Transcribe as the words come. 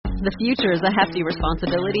The future is a hefty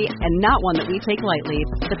responsibility and not one that we take lightly.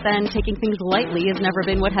 But then, taking things lightly has never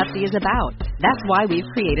been what Hefty is about. That's why we've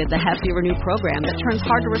created the Hefty Renew program that turns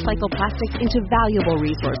hard-to-recycle plastics into valuable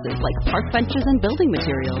resources like park benches and building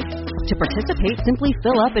materials. To participate, simply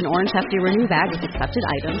fill up an orange Hefty Renew bag with accepted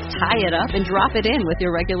items, tie it up, and drop it in with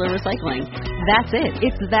your regular recycling. That's it.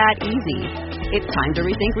 It's that easy. It's time to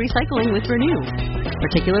rethink recycling with Renew.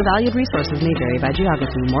 Particular valued resources may vary by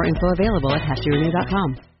geography. More info available at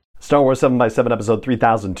heftyrenew.com. Star Wars 7x7 episode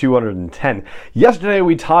 3210. Yesterday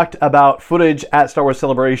we talked about footage at Star Wars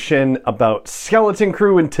Celebration about Skeleton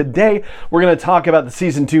Crew, and today we're going to talk about the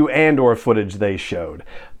Season 2 Andor footage they showed.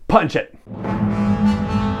 Punch it!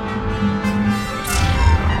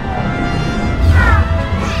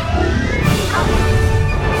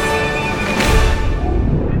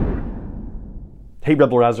 Hey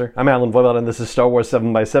Rebel Rouser, I'm Alan Voivod and this is Star Wars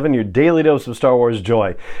 7x7, your daily dose of Star Wars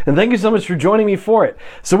joy. And thank you so much for joining me for it.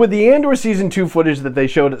 So with the Andor Season 2 footage that they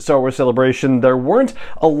showed at Star Wars Celebration, there weren't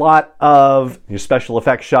a lot of special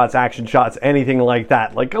effects shots, action shots, anything like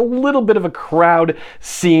that. Like a little bit of a crowd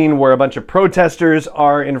scene where a bunch of protesters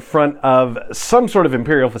are in front of some sort of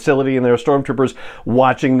Imperial facility and there are stormtroopers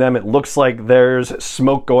watching them. It looks like there's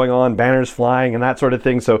smoke going on, banners flying, and that sort of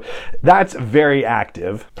thing. So that's very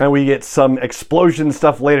active. And we get some explosions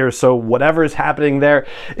stuff later, so whatever is happening there,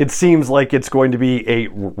 it seems like it's going to be a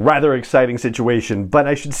rather exciting situation. But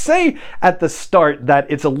I should say at the start that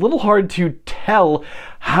it's a little hard to tell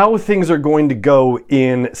how things are going to go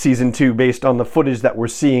in Season 2 based on the footage that we're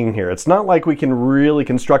seeing here. It's not like we can really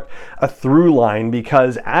construct a through line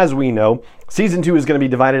because, as we know, Season 2 is going to be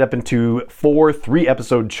divided up into 4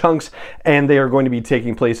 3-episode chunks, and they are going to be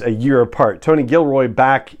taking place a year apart. Tony Gilroy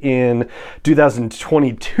back in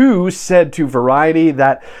 2022 said to Variety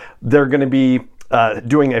that they're going to be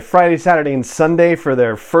doing a Friday, Saturday, and Sunday for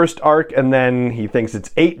their first arc, and then he thinks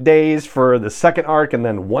it's 8 days for the second arc, and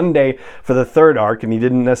then 1 day for the third arc, and he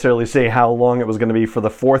didn't necessarily say how long it was going to be for the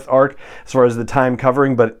fourth arc as far as the time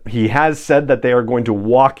covering, but he has said that they are going to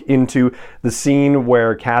walk into the scene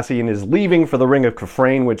where Cassian is leaving for the Ring of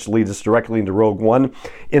Kafrane, which leads us directly into Rogue One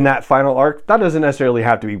in that final arc. That doesn't necessarily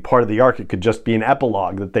have to be part of the arc. It could just be an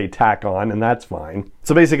epilogue that they tack on, and that's fine.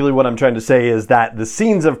 So basically what I'm trying to say is that the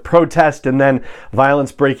scenes of protest and then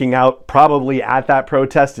violence breaking out probably at that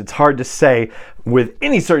protest, it's hard to say with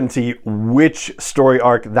any certainty which story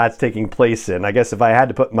arc that's taking place in. I guess if I had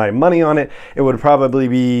to put my money on it, it would probably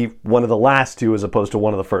be one of the last two as opposed to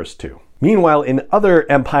one of the first two. Meanwhile, in other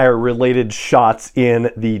Empire-related shots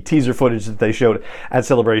in the teaser footage that they showed at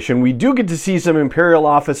Celebration, we do get to see some Imperial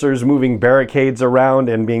officers moving barricades around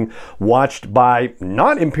and being watched by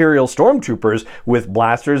not Imperial stormtroopers with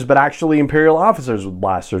blasters, but actually Imperial officers with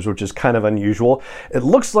blasters, which is kind of unusual. It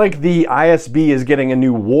looks like the ISB is getting a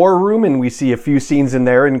new war room, and we see a few scenes in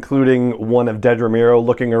there, including one of Dedra Meero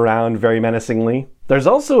looking around very menacingly. There's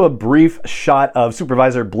also a brief shot of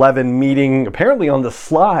Supervisor Blevin meeting, apparently on the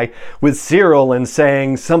sly, with Cyril and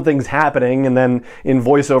saying something's happening, and then in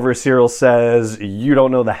voiceover Cyril says, "You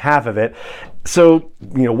don't know the half of it." So,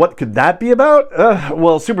 what could that be about?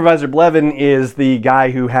 Well, Supervisor Blevin is the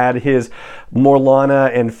guy who had his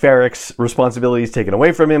Morlana and Ferrix responsibilities taken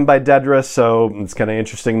away from him by Dedra, so it's kind of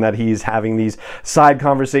interesting that he's having these side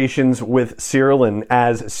conversations with Cyril, and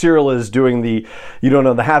as Cyril is doing the "you don't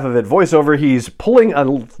know the half of it" voiceover, he's pulling a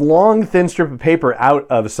long, thin strip of paper out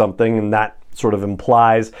of something, and that sort of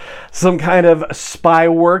implies some kind of spy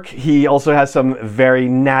work. He also has some very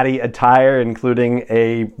natty attire, including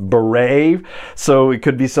a beret, so it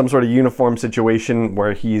could be some sort of uniform situation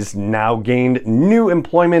where he's now gained new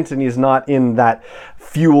employment and he's not in that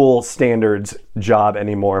fuel standards job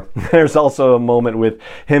anymore. There's also a moment with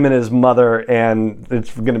him and his mother, and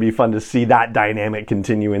it's going to be fun to see that dynamic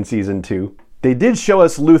continue in Season 2. They did show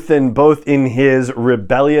us Luthen both in his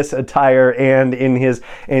rebellious attire and in his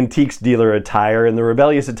antiques dealer attire. In the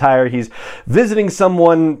rebellious attire, he's visiting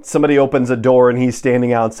someone, somebody opens a door and he's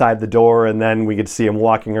standing outside the door, and then we get to see him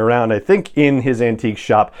walking around, I think in his antique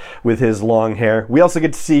shop with his long hair. We also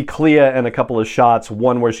get to see Clea in a couple of shots,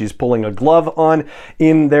 one where she's pulling a glove on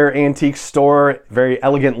in their antique store very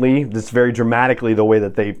elegantly, just very dramatically the way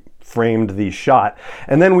that they framed the shot.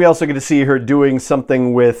 And then we also get to see her doing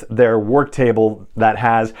something with their work table that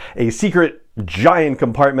has a secret giant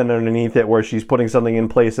compartment underneath it where she's putting something in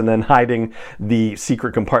place and then hiding the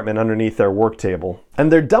secret compartment underneath their work table.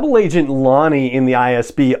 And their double agent Lonnie in the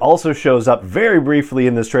ISB also shows up very briefly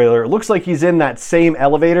in this trailer. It looks like he's in that same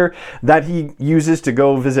elevator that he uses to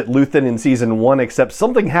go visit Luthen in season 1, except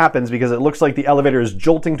something happens because it looks like the elevator is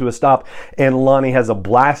jolting to a stop and Lonnie has a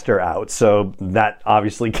blaster out, so that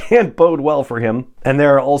obviously can't bode well for him. And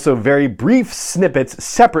there are also very brief snippets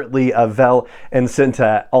separately of Vel and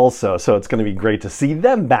Cinta also, so it's going to be great to see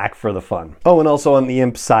them back for the fun. Oh, and also on the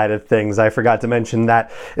Imp side of things, I forgot to mention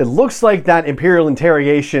that it looks like that Imperial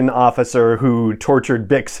interrogation officer who tortured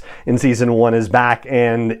Bix in season 1 is back,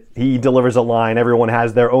 and he delivers a line, everyone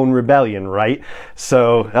has their own rebellion, right?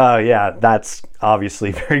 So, yeah, that's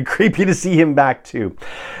obviously very creepy to see him back too.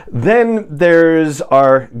 Then there's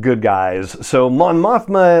our good guys. So Mon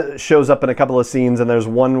Mothma shows up in a couple of scenes, and there's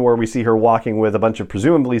one where we see her walking with a bunch of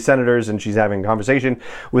presumably senators, and she's having a conversation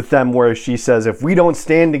with them where she says, if we don't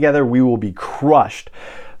stand together, we will be crushed.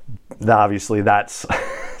 Obviously, that's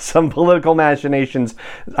some political machinations,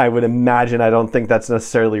 I would imagine. I don't think that's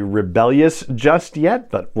necessarily rebellious just yet,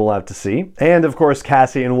 but we'll have to see. And of course,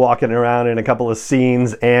 Cassian walking around in a couple of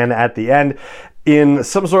scenes, and at the end, in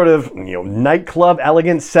some sort of nightclub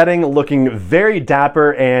elegant setting, looking very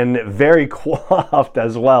dapper and very coiffed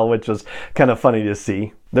as well, which was kind of funny to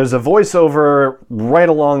see. There's a voiceover right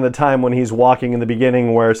along the time when he's walking in the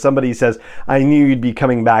beginning where somebody says, I knew you'd be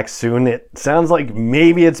coming back soon. It sounds like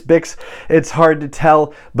maybe it's Bix. It's hard to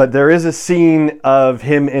tell, but there is a scene of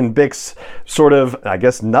him and Bix sort of, I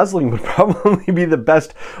guess nuzzling would probably be the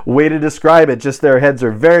best way to describe it. Just their heads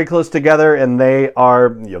are very close together and they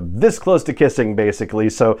are this close to kissing basically.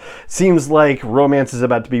 So seems like romance is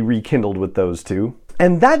about to be rekindled with those two.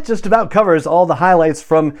 And that just about covers all the highlights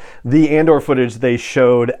from the Andor footage they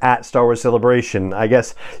showed at Star Wars Celebration. I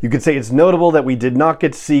guess you could say it's notable that we did not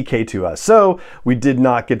get to see K2SO, we did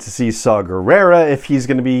not get to see Saw Gerrera if he's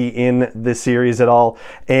going to be in this series at all,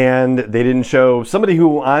 and they didn't show somebody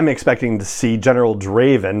who I'm expecting to see, General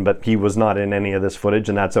Draven, but he was not in any of this footage,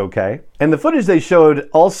 and that's okay. And the footage they showed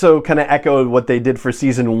also kind of echoed what they did for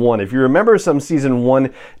Season 1. If you remember some Season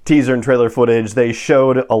 1 teaser and trailer footage, they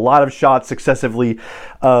showed a lot of shots successively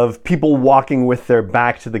of people walking with their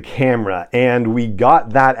back to the camera, and we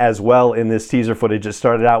got that as well in this teaser footage. It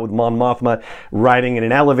started out with Mon Mothma riding in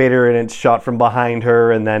an elevator, and it's shot from behind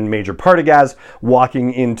her, and then Major Partagaz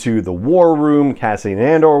walking into the war room, Cassian and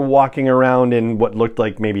Andor walking around in what looked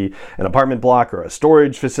like maybe an apartment block or a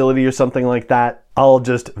storage facility or something like that. All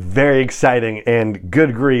just very exciting, and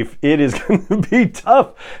good grief, it is going to be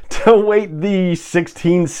tough to wait the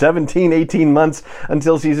 16, 17, 18 months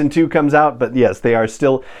until season 2 comes out. But yes, they are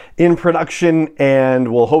still in production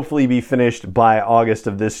and will hopefully be finished by August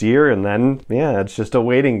of this year. And then, yeah, it's just a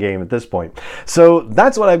waiting game at this point. So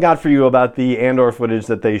that's what I've got for you about the Andor footage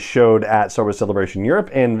that they showed at Star Wars Celebration Europe.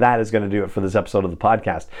 And that is going to do it for this episode of the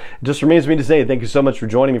podcast. It just remains me to say thank you so much for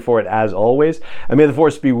joining me for it as always. And may the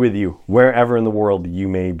Force be with you wherever in the world you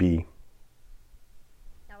may be.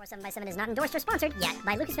 Star Wars 7x7 is not endorsed or sponsored yet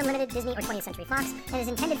by Lucasfilm Limited, Disney, or 20th Century Fox, and is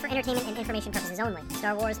intended for entertainment and information purposes only.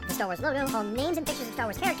 Star Wars, the Star Wars logo, all names and pictures of Star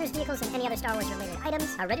Wars characters, vehicles, and any other Star Wars related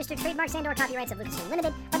items are registered trademarks and/or copyrights of Lucasfilm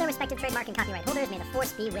Limited, or their respective trademark and copyright holders. May the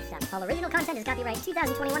Force be with them. All original content is copyright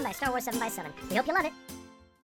 2021 by Star Wars 7x7. We hope you love it.